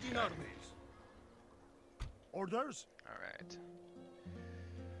 Virgin armies. Orders? Alright.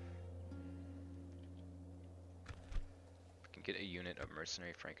 We can get a unit of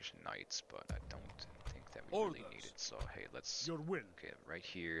mercenary Frankish knights, but I don't think that we really need it. So hey, let's... Your will. Okay, right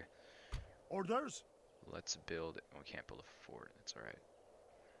here. Orders? Let's build... Oh, we can't build a fort. That's alright.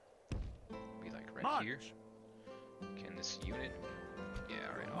 Be like right March. here. Can this unit... Yeah,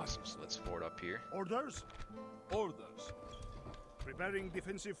 alright, awesome. So let's fort up here. Orders? Orders. Preparing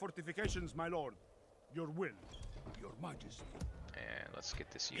defensive fortifications, my lord. Your will. Your Majesty. And let's get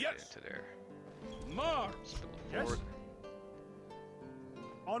this unit Yes. into there. March. Let's build a Yes. fort.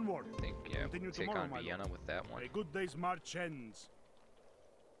 Onward. I think, yeah, Continue we'll take tomorrow, on my Vienna with that one. A good day's march ends.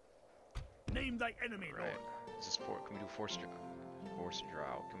 Name thy enemy, Right. lord. Is this fort? Can we do force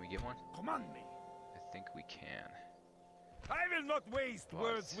draw? Can we get one? Command me. I think we can. I will not waste But-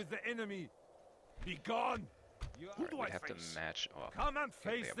 words with the enemy. Be gone. Who Alright, do we I have to face? match up. Come and Okay,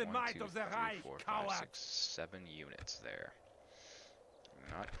 they face have the 1, might 2, of the 3, Reich, 4, 5, coward. 6, 7 units there.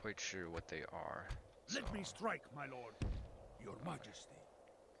 I'm not quite sure what they are. Let so- me strike, my lord. Your Majesty.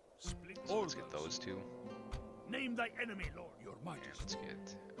 Split. So let's get those two. Name thy enemy, lord. Your And Majesty.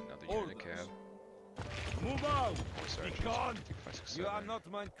 let's get another Orders. unit cab. Move out. Horse Be archers. gone. 2, 5, 6, You are 7, not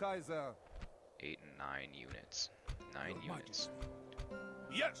mein Kaiser. 8 and 9 units. 9 Your units.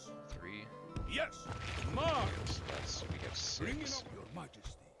 Majesty. Yes. 3. Yes. March. So that's, we have Bring it 6. up, Your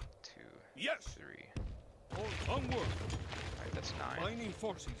Majesty. 2, Yes. 3. Onward. Alright, that's 9. Mining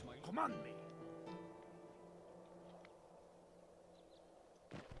forces, my lord. Command me.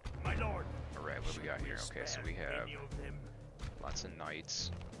 My lord. Alright, what do we got here? Okay, so we have Any of them. lots of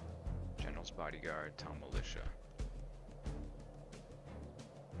knights, general's bodyguard, town militia.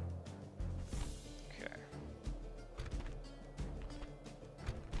 Okay.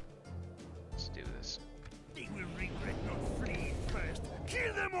 Let's do this. They will regret not fleeing first.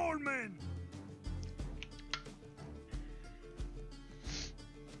 Kill them all, men!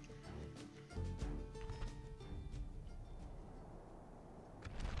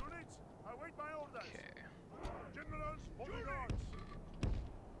 Units, await my orders. Okay. Generals, bodyguards.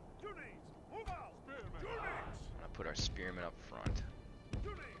 Units, move out. Units, I'm gonna put our spearmen up front.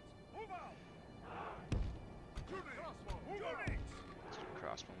 units, move out. Units, move out. Units, Let's do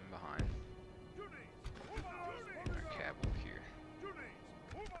crossbowmen behind. units, move out. Our cavalry here.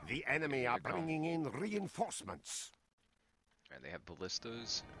 Units, move out. The enemy are Here we go. bringing in reinforcements. And they have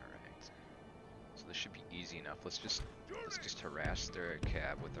ballistas. Alright. So this should be easy enough. Let's just harass their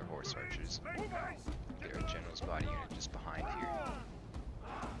cab with their horse archers. Move out. Get our general's body unit just behind here.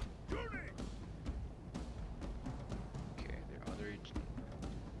 Units, Okay, their other...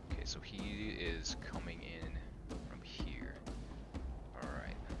 Okay, so he is coming in from here.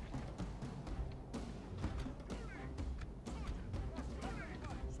 Alright.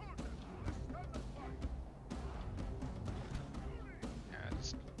 Yeah,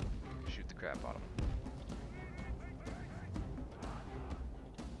 just shoot the crap out of him.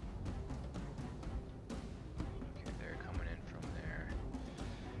 Okay, they're coming in from there.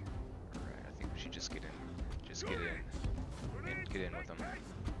 Alright, I think we should just get in. Just get in. Get in with them.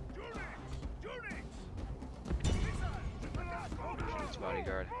 Shoot's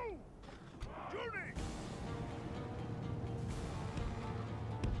bodyguard.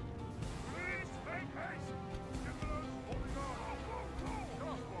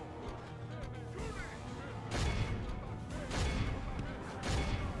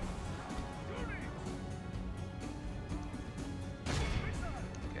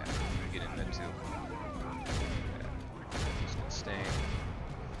 Okay, we get in there too. Okay. Just gonna stay.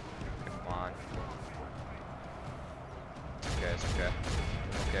 Okay, come on. Okay, it's okay.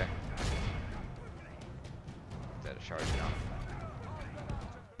 Okay. Is that a charge now?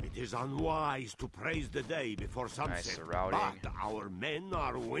 It is unwise to praise the day before sunset, the routing. but our men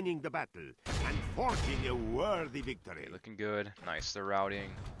are winning the battle and forging a worthy victory. Okay, looking good. Nice, they're routing.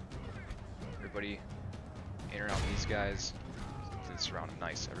 Everybody in and out these guys. surround them.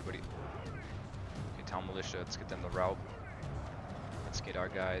 Nice, everybody. Okay, town militia, let's get them the route. Let's get our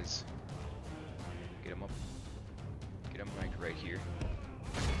guys. Get them up. Get them right here.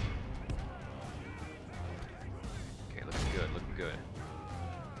 Okay, looking good, looking good.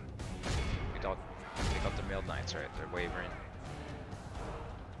 Take out the mailed knights, right? They're wavering.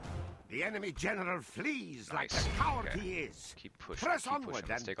 The enemy general flees like Nice. the coward Okay. he is. Keep pushing. Press keep onward pushing.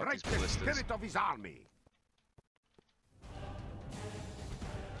 Let's and take out break these the ballistas. spirit of his army.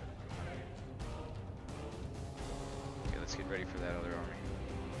 Okay, let's get ready for that other army.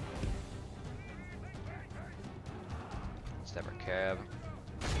 Let's have our cab.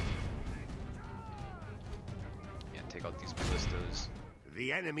 Yeah, take out these ballistas.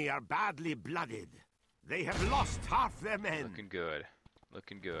 The enemy are badly blooded. They have lost half their men. Looking good.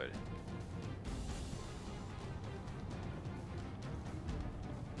 Looking good.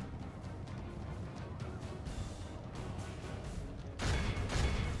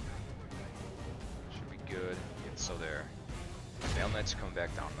 Should be good. Yeah, so there. Mail Knights are coming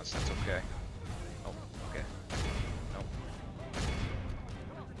back down on us. That's okay. Oh, okay. Nope.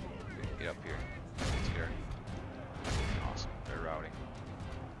 Okay, get up here. Let's get her. Awesome. They're routing.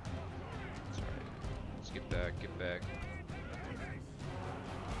 That's right. Let's get back. Get back.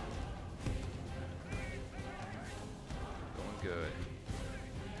 Going good.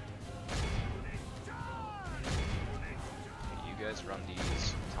 Okay, you guys run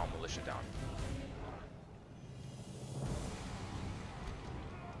these town militia down.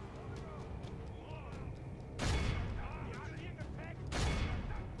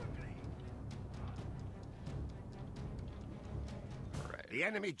 The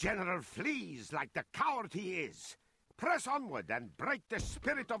enemy general flees like the coward he is. Press onward and break the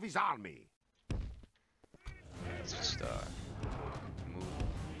spirit of his army. Let's just move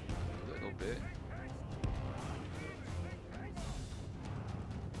a little bit.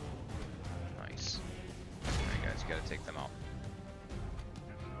 Nice. Alright guys, you gotta take them out.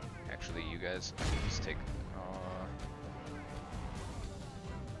 Actually, you guys, just take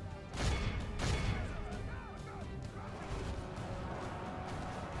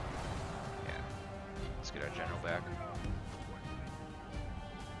yeah. Let's get our general back.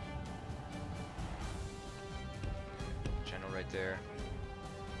 General right there.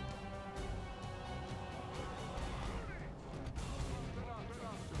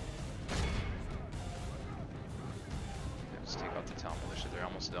 Let's take out the town militia. They're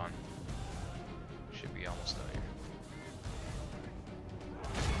almost done. Should be almost done here.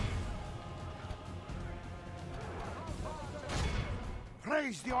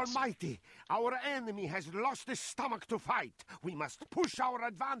 Praise the Almighty! Our enemy has lost his stomach to fight. We must push our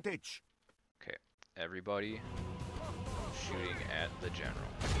advantage. Okay, everybody shooting at the general.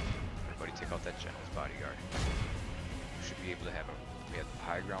 Everybody take out that general's bodyguard. We should be able to have we have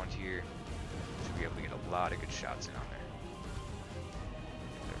high ground here. Should be able to get a lot of good shots in on there.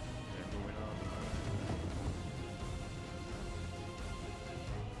 They're moving up.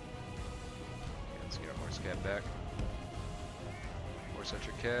 Okay, let's get our horse cab back. Horse at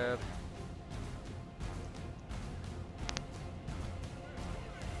your cab.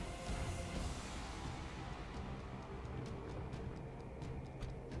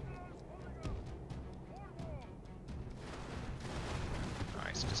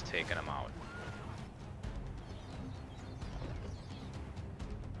 Nice, just taking them out.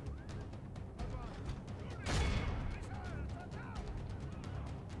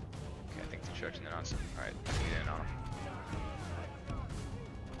 Okay, I think they're charging in on some. Alright, get in on them.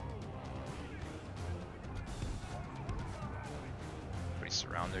 Everybody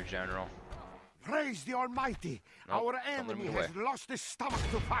surround their general. Praise the Almighty! Nope, Our don't let him enemy get has away. lost his stomach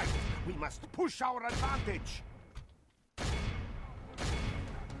to fight. We must push our advantage.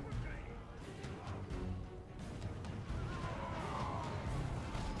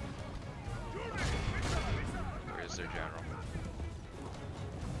 Where is their general?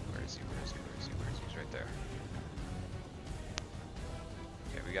 Where is he? Where is he? Where is he? Where is he? He's right there.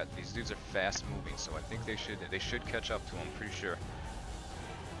 Okay, we got these dudes are fast moving, so I think they should catch up to him. Pretty sure.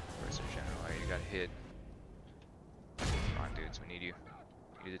 Where's their general? Alright, you got hit. Come on, dudes, we need you.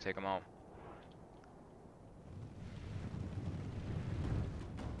 You need to take them out.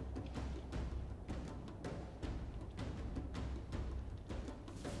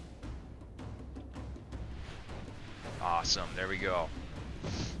 Awesome, there we go.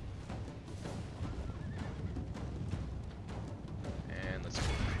 And let's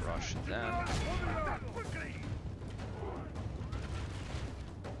crush them.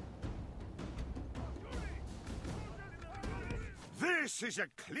 This is a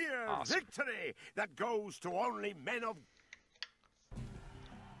clear Awesome. victory that goes to only men of...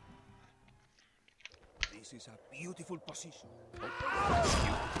 This is a beautiful position. That's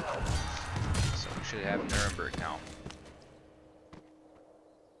cute. So we should have Nuremberg now.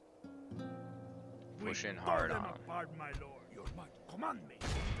 Pushing hard on them. Apart, my lord. Your might. Command me.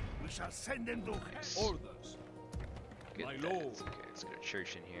 We shall send them to hell. Orders. Get My that. lord. Okay, let's get a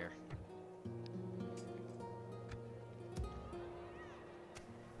church in here.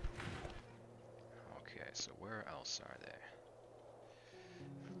 Okay, so where else are they?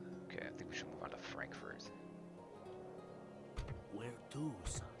 Okay, I think we should move on to Frankfurt. Where to,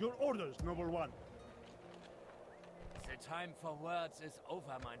 son? Your orders, noble one. The time for words is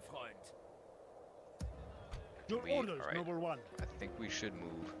over, mein Freund. Your orders, alright. noble one. I think we should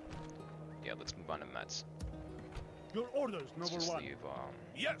move. Yeah, let's move on to Metz. Your orders, Let's noble just one. leave,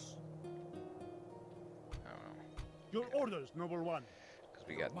 Yes. I don't know. Your orders, noble one. Because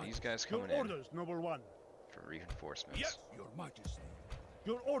we got these guys Your coming in orders, noble one. for reinforcements. Yes, Your Majesty.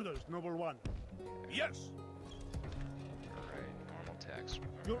 Your orders, noble one. Yes. Alright, normal tax.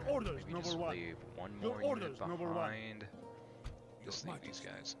 Your Alright, orders, maybe noble just one. leave one Your more orders, unit noble one. behind. Just Your leave these Majesty.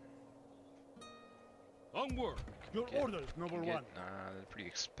 guys. Onward. Your Get- orders, noble Get, one. they're pretty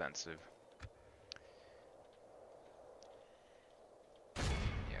expensive.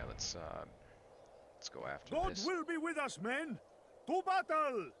 Yeah, let's go after God this. will be with us, men. To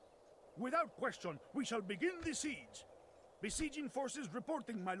battle! Without question, we shall begin the siege. Besieging forces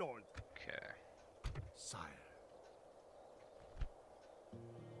reporting, my lord. Okay. Sire.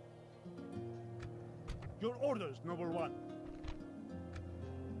 Your orders, noble one.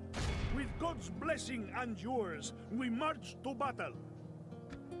 With God's blessing and yours, we march to battle.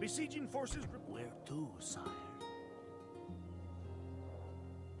 Besieging forces Where to, sire?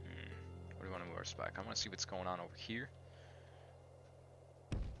 Where do we want to move our spy? I want to see what's going on over here.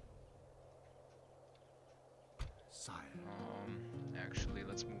 Sire. Actually,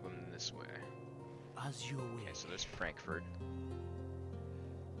 let's move them this way. As you Okay, wish. so there's Frankfurt.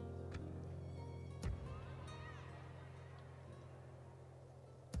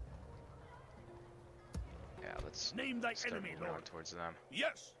 Yeah, let's Name thy start enemy, moving on lord. towards them.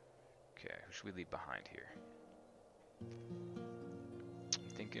 Yes. Okay, who should we leave behind here? I'm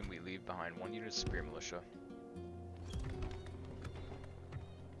thinking we leave behind one unit of spear militia.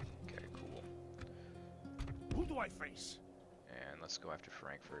 Okay, cool. Who do I face? And let's go after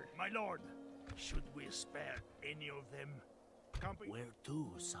Frankfurt. My lord, should we spare any of them? Company. Where to,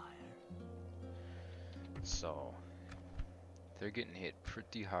 sire? So, they're getting hit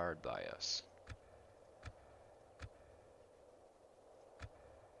pretty hard by us.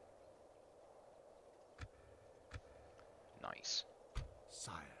 Nice.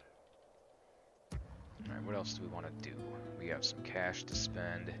 Sire. Alright, what else do we want to do? We have some cash to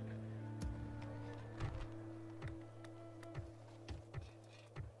spend.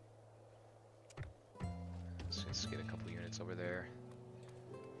 Let's get a couple units over there.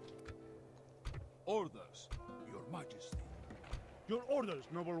 Orders. Your Majesty. Your orders,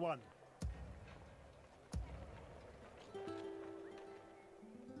 noble one.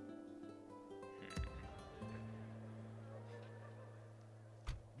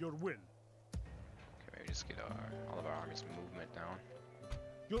 Your will. Okay, maybe just get all of our army's movement down.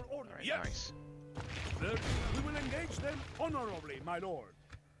 Your order. Alright, Yes. nice. There, we will engage them honorably, my lord.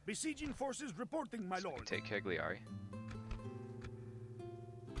 Besieging forces reporting, my So we lord. can take Cagliari.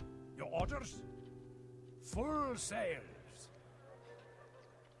 Your orders? Full sails.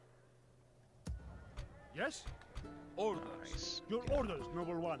 Yes? Orders. Nice. Your orders,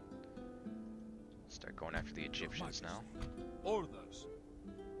 noble one. Start going after the Egyptians now. Orders.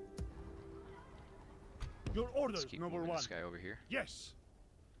 Your orders, Let's keep noble moving one. this guy over here. Yes.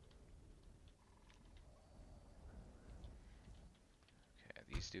 Okay,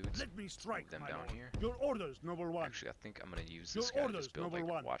 these dudes. Let me strike, them my down lord. here. Your orders, noble one. Actually, I think I'm gonna use Your this guy to orders, just build noble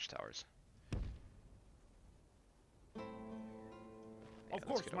like one. watchtowers. Yeah, Of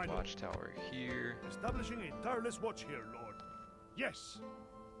course, let's get my a lord. watchtower here. Establishing a tireless watch here, lord. Yes.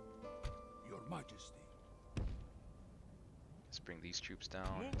 Your Majesty. Let's bring these troops down.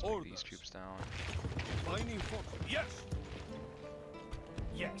 Move Let's bring orders. these troops down. Binding force. Yes.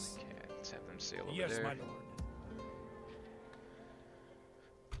 Yes. Okay, let's have them sail over Yes, there. my lord.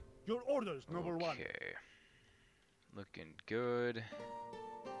 Your orders, noble one. Okay. Looking good.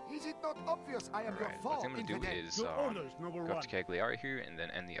 Is it not obvious I am your Alright, foe, what I'm gonna do infidel? is Your orders, noble go one. up to Cagliari here and then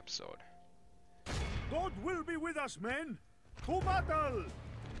end the episode. God will be with us, men. To battle.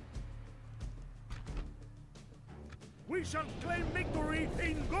 We shall claim victory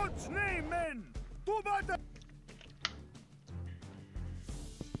in God's name, men. To battle.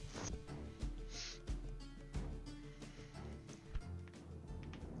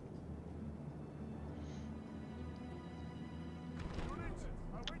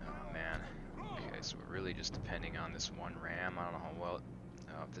 just depending on this one ram. I don't know how well,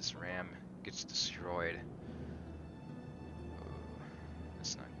 if this ram gets destroyed.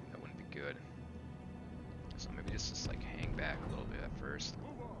 That wouldn't be good. So maybe just like hang back a little bit at first.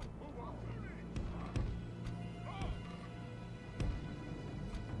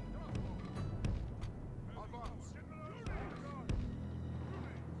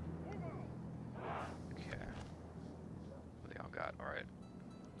 Okay. What they all got? All right.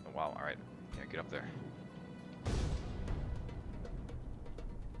 Oh wow. All right. Yeah, get up there.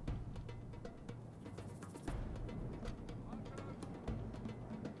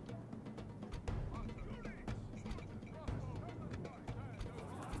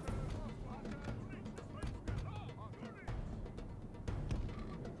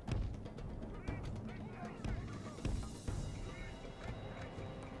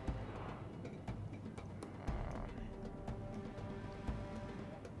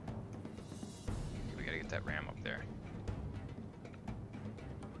 That ram up there.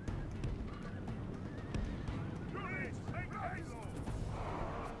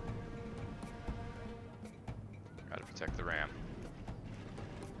 Gotta protect the ram.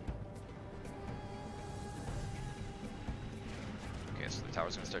 Okay, so the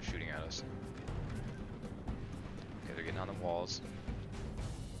tower's gonna start shooting at us. Okay, they're getting on the walls.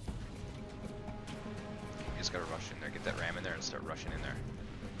 You just gotta rush in there, get that ram in there and start rushing in there.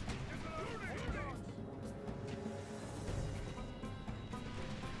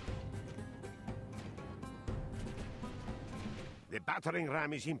 The battering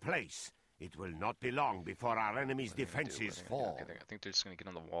ram is in place. It will not be long before our enemy's defenses fall. Okay, I think they're just gonna get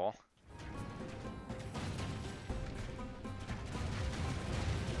on the wall.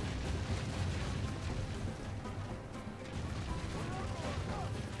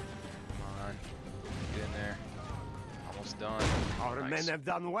 Come on, get in there. Almost done. Our men have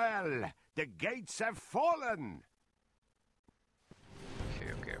done well. The gates have fallen. Okay,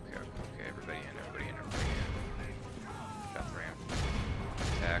 everybody in, everybody in. Got the ram.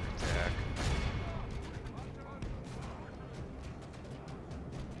 Attack.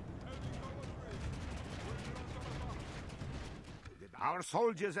 Our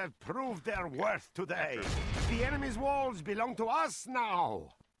soldiers have proved their worth today. The enemy's walls belong to us now.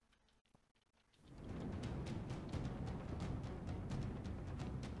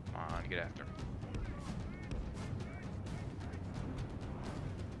 Come on, get after him.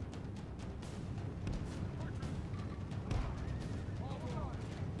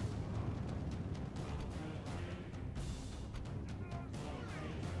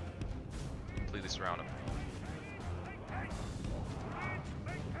 Completely surround him.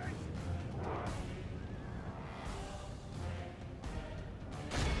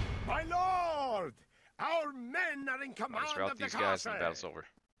 My lord! Our men are in command Just rout of the these guys and castle. the battle's over.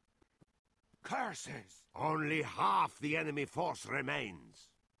 Curses! Only half the enemy force remains.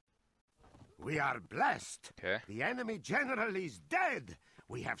 We are blessed. Okay. The enemy general is dead.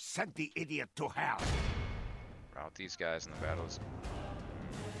 We have sent the idiot to hell. Rout these guys and the battle's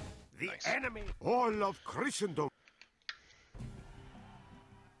The nice. enemy, all of Christendom.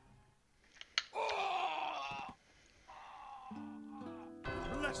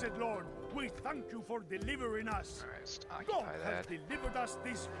 Blessed Lord, we thank you for delivering us. Alright, let's God occupy has that. delivered us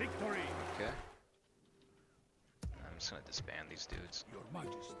this victory. Okay. I'm just gonna disband these dudes. Your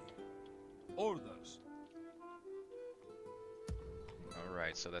Majesty. Orders.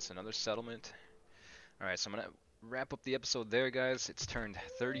 Alright, so that's another settlement. Alright, so I'm gonna wrap up the episode there, guys. It's turned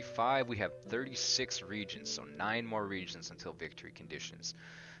 35. We have 36 regions, so 9 more regions until victory conditions.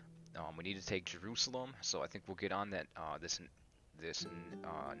 We need to take Jerusalem, so I think we'll get on that this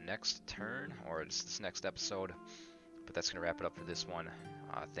next turn, or this next episode. But that's gonna wrap it up for this one.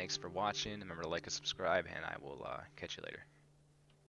 Thanks for watching. Remember to like and subscribe, and I will catch you later.